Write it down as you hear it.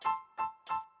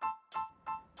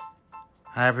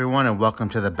Hi, everyone, and welcome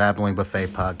to the Babbling Buffet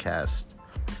podcast.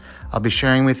 I'll be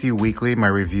sharing with you weekly my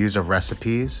reviews of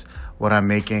recipes, what I'm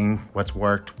making, what's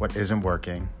worked, what isn't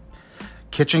working,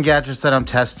 kitchen gadgets that I'm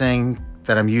testing,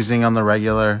 that I'm using on the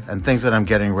regular, and things that I'm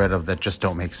getting rid of that just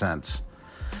don't make sense.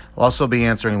 I'll also be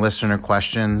answering listener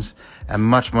questions and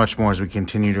much, much more as we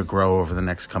continue to grow over the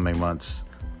next coming months.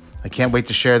 I can't wait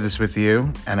to share this with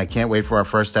you, and I can't wait for our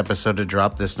first episode to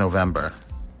drop this November.